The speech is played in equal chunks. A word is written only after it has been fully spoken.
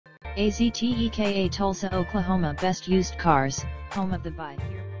AZTEKA Tulsa, Oklahoma. Best used cars, home of the buy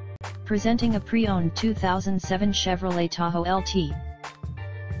here. Presenting a pre-owned 2007 Chevrolet Tahoe LT.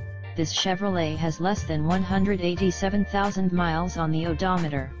 This Chevrolet has less than 187,000 miles on the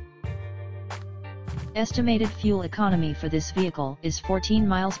odometer. Estimated fuel economy for this vehicle is 14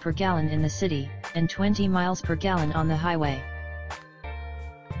 miles per gallon in the city, and 20 miles per gallon on the highway.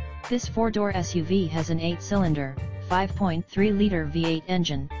 This four-door SUV has an 8-cylinder, 5.3-liter V8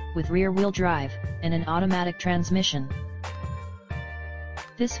 engine, with rear-wheel drive, and an automatic transmission.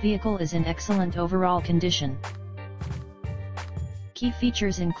 This vehicle is in excellent overall condition. Key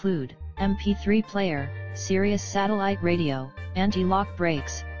features include MP3 player, Sirius satellite radio, anti-lock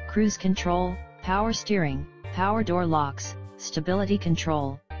brakes, cruise control, power steering, power door locks, stability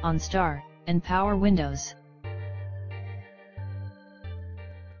control, OnStar, and power windows.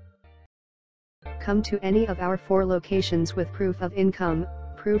 Come to any of our 4 locations with proof of income,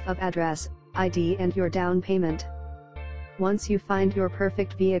 proof of address, ID and your down payment. Once you find your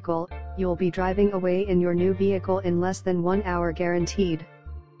perfect vehicle, you'll be driving away in your new vehicle in less than 1 hour guaranteed.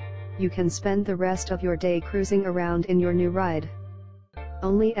 You can spend the rest of your day cruising around in your new ride.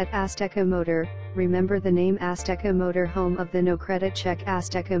 Only at Azteca Motor. Remember the name Azteca Motor, home of the no credit check.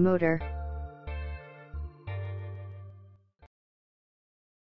 Azteca Motor.